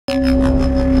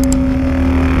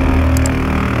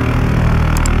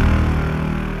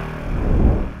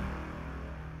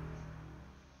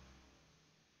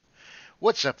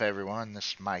What's up, everyone?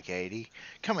 This is Mike 80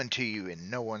 coming to you in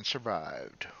No One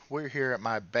Survived. We're here at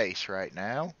my base right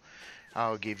now.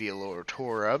 I'll give you a little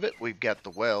tour of it. We've got the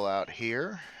well out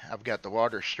here. I've got the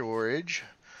water storage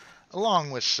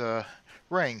along with the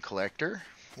rain collector.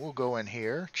 We'll go in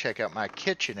here, check out my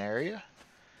kitchen area.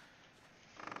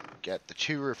 Got the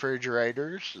two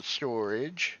refrigerators, the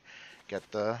storage. Got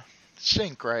the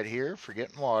sink right here for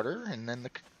getting water, and then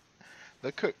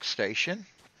the cook station.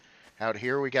 Out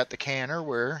here we got the canner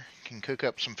where you can cook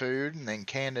up some food and then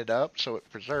can it up so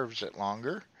it preserves it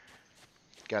longer.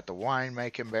 Got the wine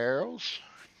making barrels,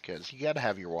 because you got to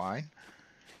have your wine,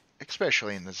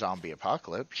 especially in the zombie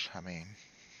apocalypse. I mean,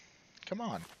 come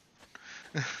on.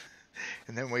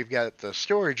 And then we've got the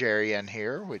storage area in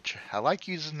here, which I like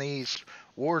using these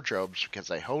wardrobes because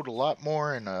they hold a lot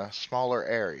more in a smaller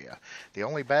area. The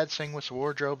only bad thing with the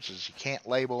wardrobes is you can't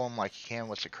label them like you can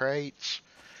with the crates,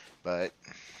 but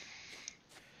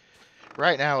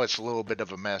right now it's a little bit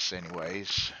of a mess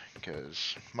anyways,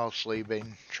 because mostly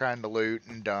been trying to loot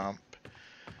and dump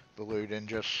the loot in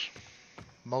just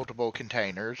multiple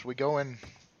containers. We go in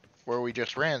where we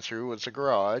just ran through was a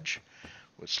garage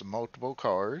with some multiple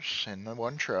cars and the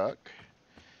one truck.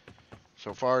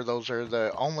 So far those are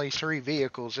the only 3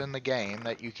 vehicles in the game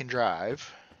that you can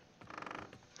drive.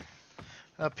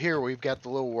 Up here we've got the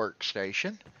little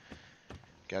workstation.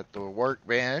 Got the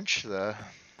workbench,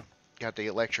 got the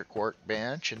electric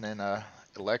workbench, and then a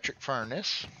electric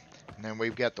furnace. And then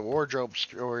we've got the wardrobe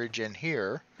storage in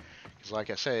here, because like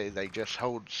I say, they just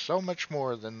hold so much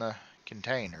more than the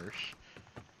containers.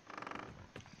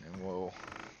 And we'll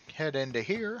head into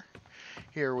here.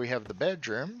 Here we have the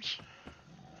bedrooms,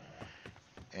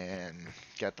 and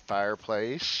got the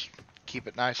fireplace. Keep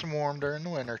it nice and warm during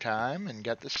the winter time, and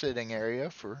got the sitting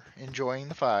area for enjoying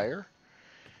the fire.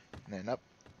 And then up,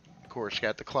 of course,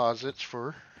 got the closets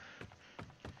for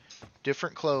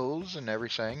different clothes and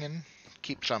everything, and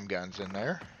keep some guns in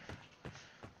there.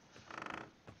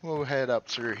 We'll head up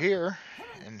through here,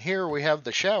 and here we have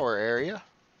the shower area.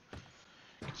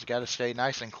 It's got to stay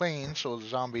nice and clean so the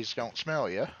zombies don't smell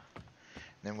you.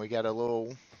 Then we got a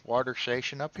little water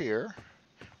station up here.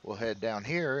 We'll head down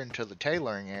here into the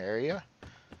tailoring area,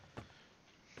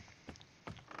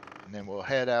 and then we'll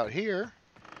head out here.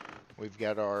 We've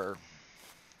got our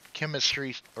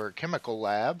chemistry or chemical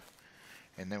lab.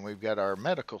 And then we've got our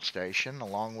medical station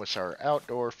along with our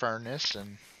outdoor furnace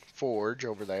and forge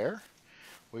over there.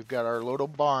 We've got our little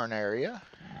barn area.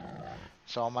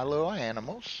 It's all my little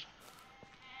animals.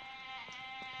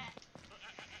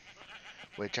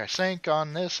 Which I think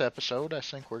on this episode, I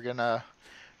think we're going to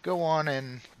go on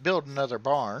and build another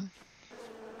barn.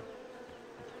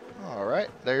 Alright,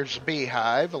 there's the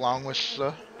beehive along with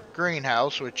the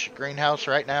greenhouse, which greenhouse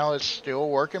right now is still a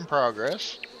work in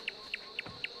progress.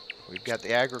 We've got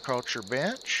the agriculture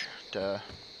bench to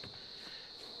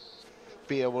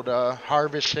be able to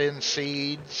harvest in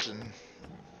seeds and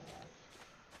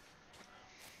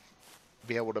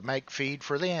be able to make feed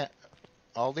for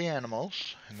all the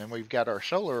animals. And then we've got our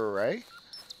solar array,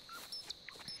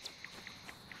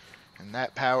 and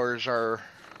that powers our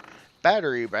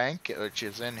battery bank, which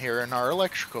is in here in our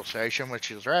electrical station, which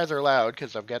is rather loud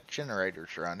because I've got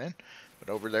generators running. But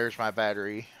over there's my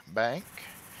battery bank.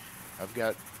 I've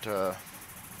got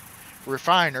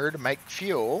refiner to make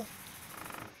fuel,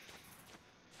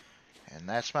 and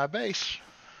that's my base.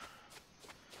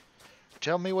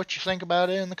 Tell me what you think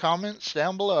about it in the comments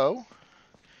down below,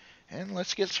 and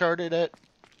let's get started at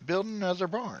building another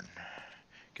barn,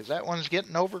 because that one's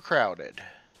getting overcrowded.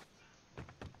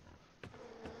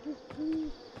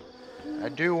 I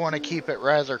do want to keep it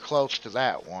rather close to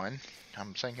that one.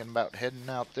 I'm thinking about heading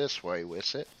out this way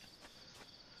with it.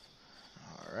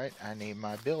 Alright, I need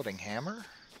my building hammer,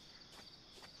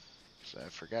 so I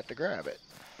forgot to grab it.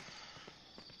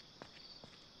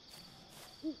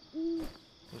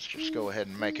 Let's just go ahead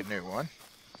and make a new one.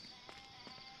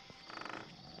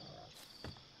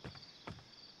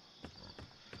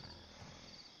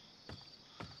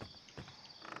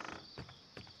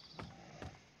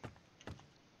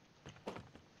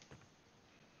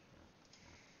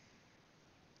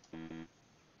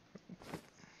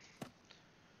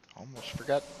 Almost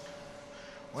forgot.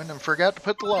 Went and forgot to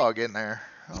put the log in there.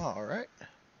 Alright.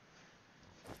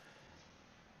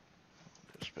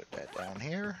 Just put that down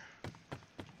here.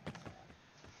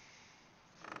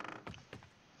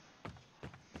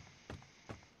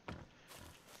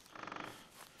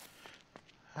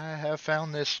 I have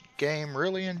found this game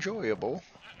really enjoyable.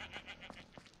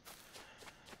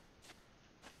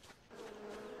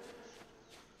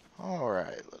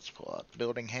 Alright, let's pull out the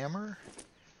building hammer.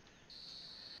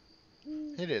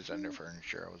 It is under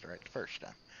furniture, I was right the first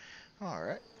time.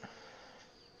 Alright.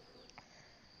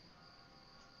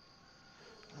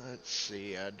 Let's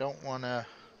see, I don't wanna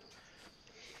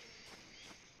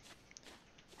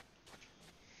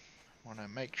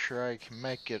make sure I can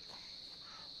make it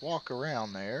walk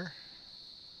around there.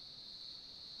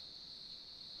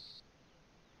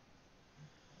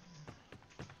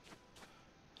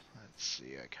 Let's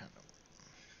see, I kind of...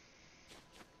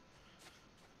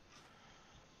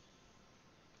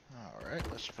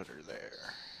 Alright, let's put her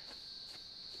there.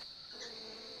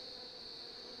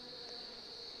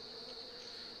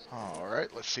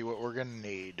 Alright, let's see what we're gonna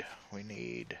need. We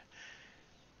need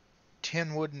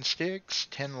 10 wooden sticks,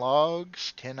 10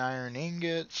 logs, 10 iron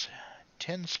ingots,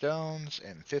 10 stones,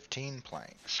 and 15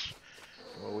 planks.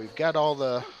 Well, we've got all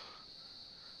the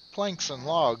planks and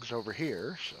logs over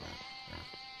here, so...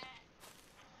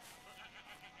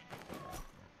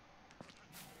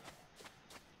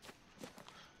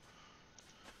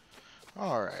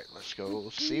 Alright, let's go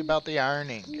see about the iron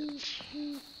ingots.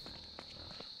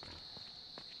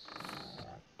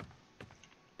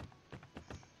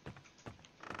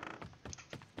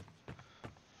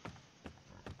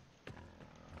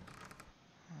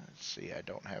 Let's see, I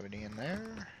don't have any in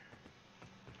there.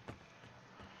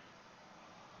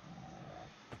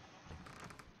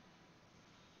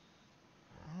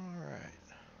 Alright,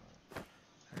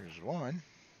 there's one.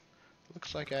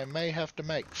 Looks like I may have to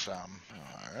make some.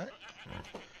 Alright.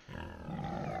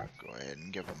 Go ahead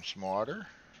and give them some water.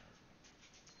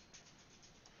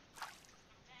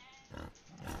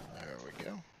 There we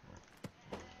go.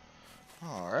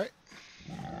 Alright.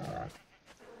 There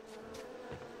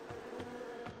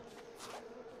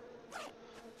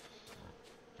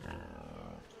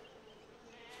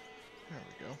we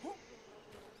go.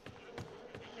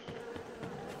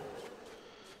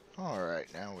 Alright,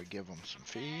 now we give them some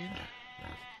feed.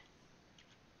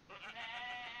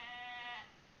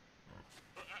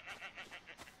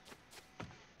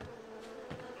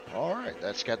 Alright,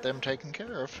 that's got them taken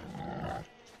care of.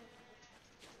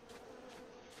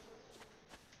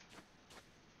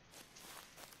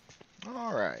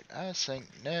 Alright, I think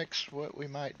next what we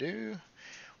might do,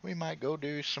 we might go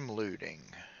do some looting.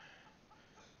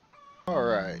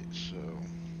 Alright, so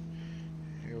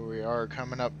here we are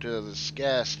coming up to this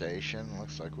gas station.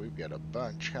 Looks like we've got a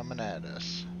bunch coming at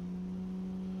us.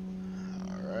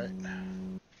 Alright.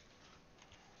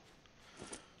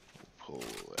 Pull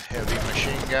a heavy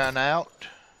machine gun out.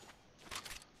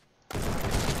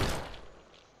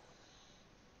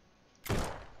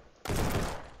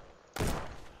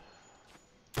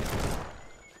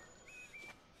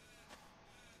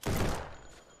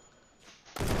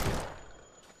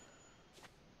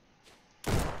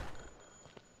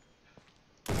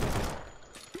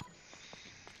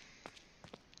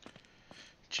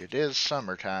 It is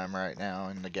summertime right now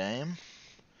in the game.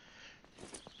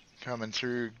 Coming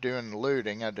through doing the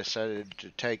looting, I decided to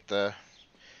take the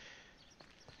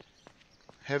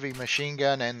heavy machine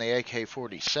gun and the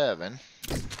AK-47.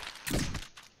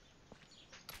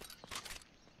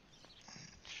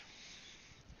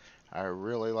 I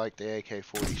really like the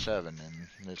AK-47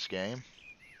 in this game.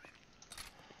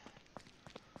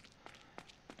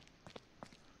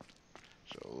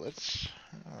 So let's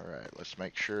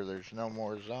make sure there's no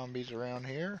more zombies around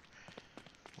here.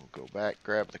 We'll go back,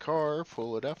 grab the car,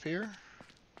 pull it up here.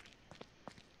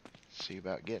 See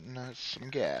about getting us some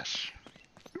gas.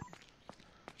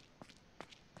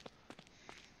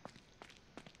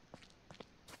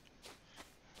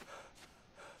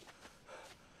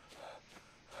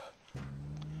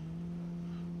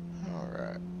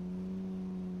 Alright.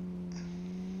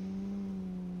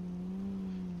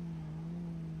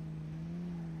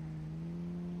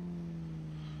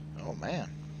 Oh man.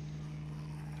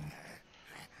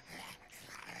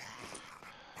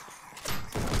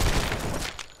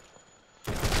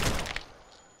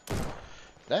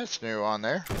 That's new on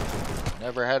there.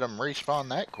 Never had them respawn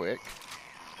that quick.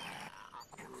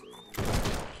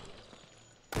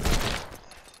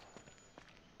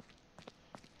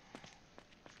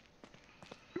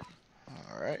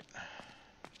 Alright.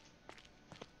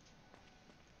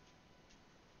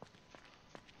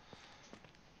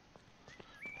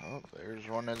 Oh, there's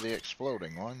one of the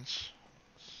exploding ones.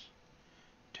 Let's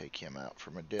take him out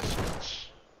from a distance.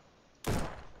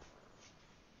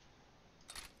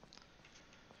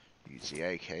 Use the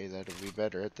AK, that'll be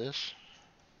better at this.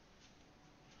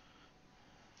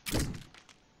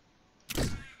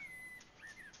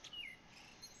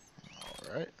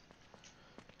 Alright.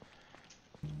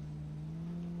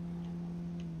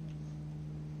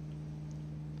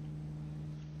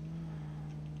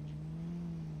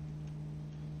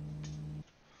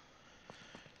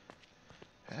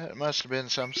 That must have been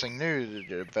something new the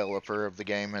developer of the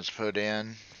game has put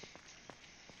in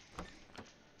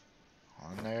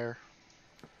on there.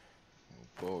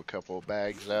 We'll pull a couple of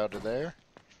bags out of there.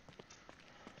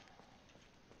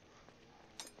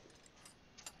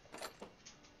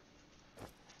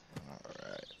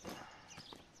 Alright.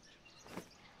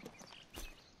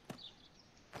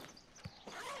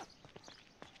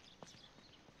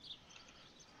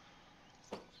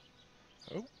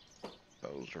 Oh,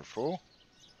 those are full.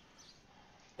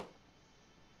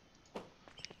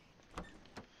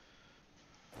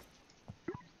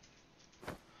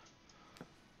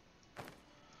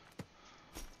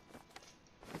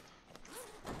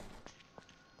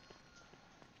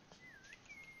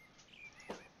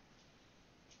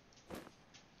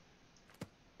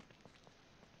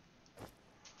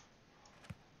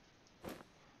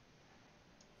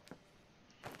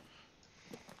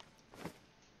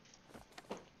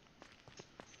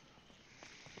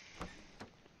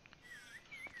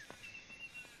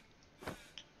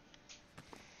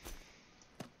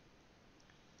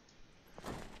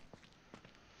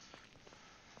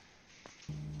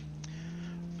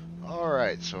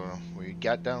 Alright, so we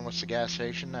got done with the gas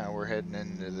station. Now we're heading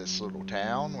into this little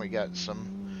town. We got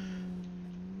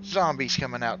some zombies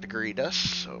coming out to greet us,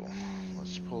 so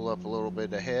let's pull up a little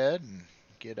bit ahead and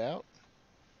get out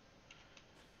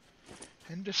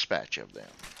and dispatch of them.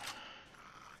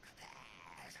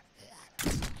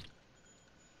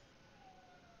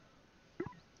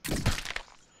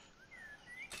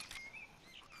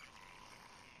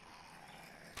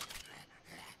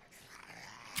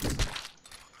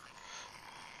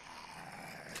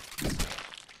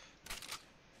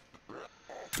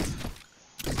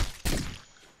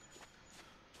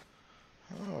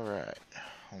 Alright,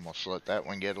 almost let that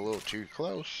one get a little too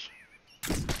close.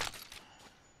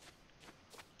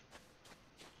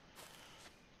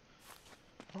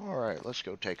 Alright, let's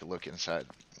go take a look inside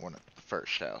the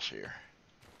first house here.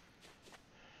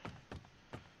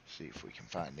 See if we can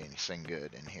find anything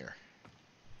good in here.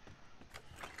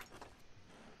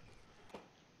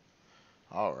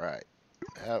 Alright,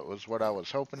 that was what I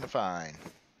was hoping to find.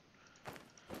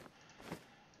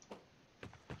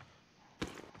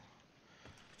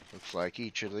 Looks like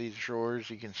each of these drawers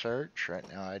you can search. Right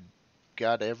now I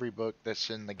got every book that's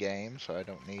in the game, so I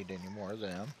don't need any more of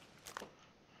them.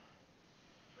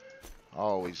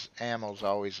 Ammo's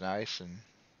always nice, and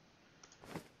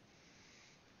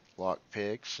lock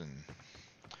picks and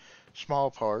small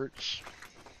parts.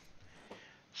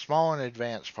 Small and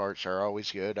advanced parts are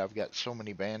always good. I've got so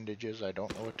many bandages I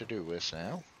don't know what to do with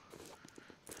now.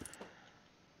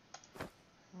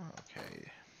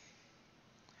 Okay.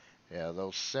 Yeah,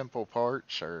 those simple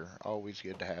parts are always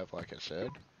good to have, like I said.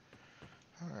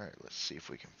 Alright, let's see if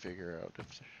we can figure out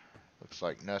if there looks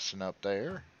like nothing up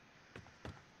there.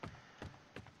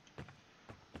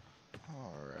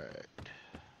 Alright.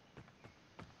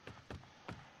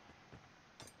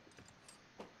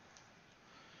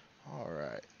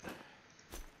 Alright.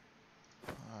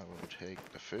 I will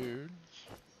take the foods.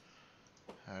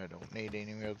 I don't need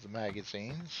any of the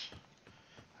magazines.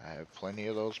 I have plenty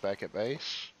of those back at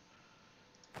base.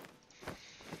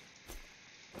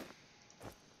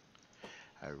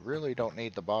 I really don't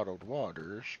need the bottled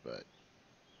waters, but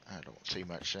I don't see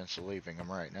much sense of leaving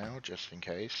them right now, just in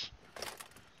case.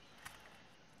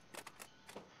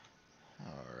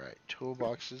 Alright,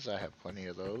 toolboxes, I have plenty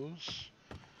of those.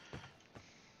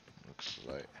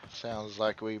 Sounds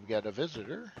like we've got a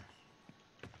visitor.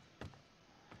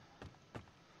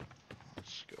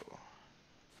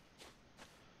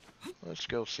 Let's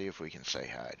go see if we can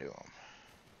say hi to him.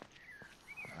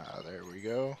 There we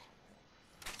go.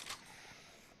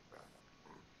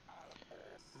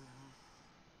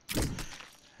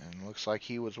 And looks like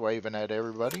he was waving at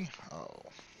everybody. Oh.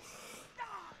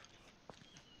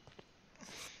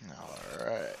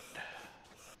 Alright.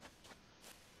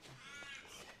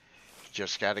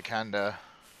 Just gotta kinda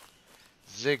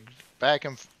zig back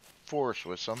and forth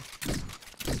with them.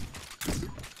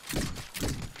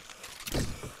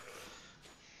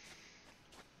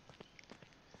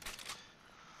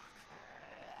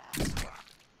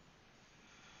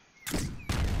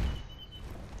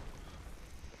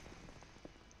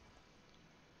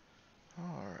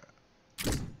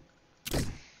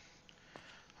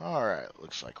 Alright,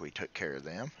 looks like we took care of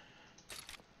them.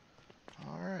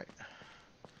 Alright.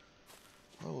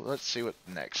 Well, let's see what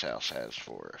the next house has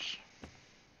for us.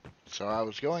 So I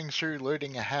was going through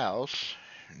looting a house,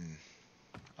 and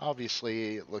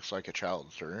obviously it looks like a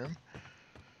child's room.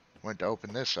 Went to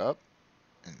open this up,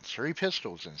 and 3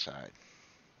 pistols inside.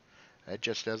 That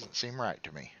just doesn't seem right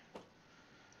to me.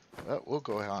 But we'll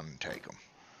go ahead and take them.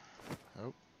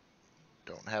 Oh,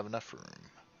 don't have enough room.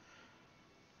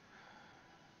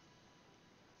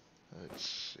 Let's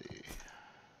see.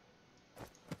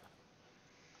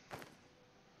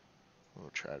 We'll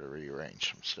try to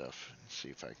rearrange some stuff and see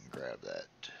if I can grab that.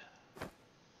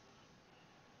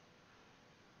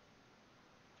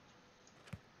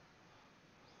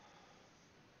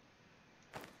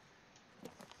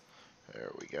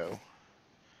 There we go.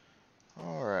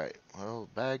 Alright, well,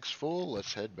 bag's full.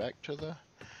 Let's head back to the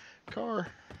car.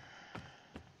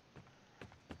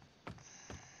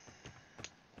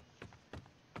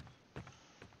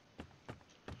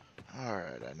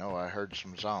 Alright, I know I heard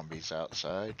some zombies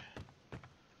outside.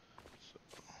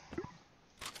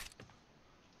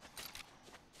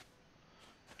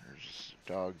 There's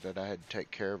a dog that I had to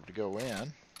take care of to go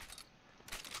in.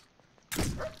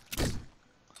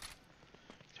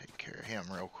 Take care of him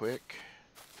real quick.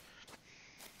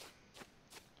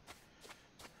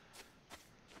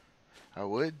 I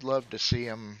would love to see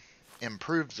him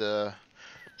improve the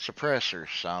suppressor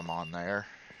some on there,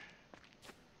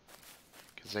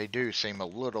 because they do seem a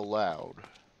little loud.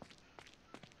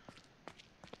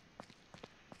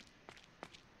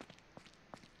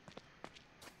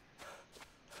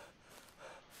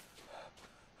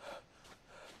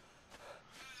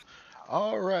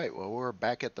 Alright, well, we're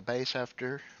back at the base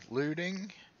after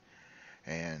looting,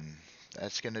 and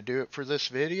that's going to do it for this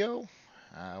video.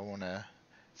 I want to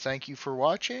thank you for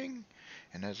watching,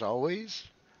 and as always,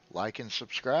 like and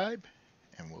subscribe,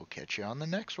 and we'll catch you on the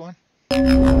next one.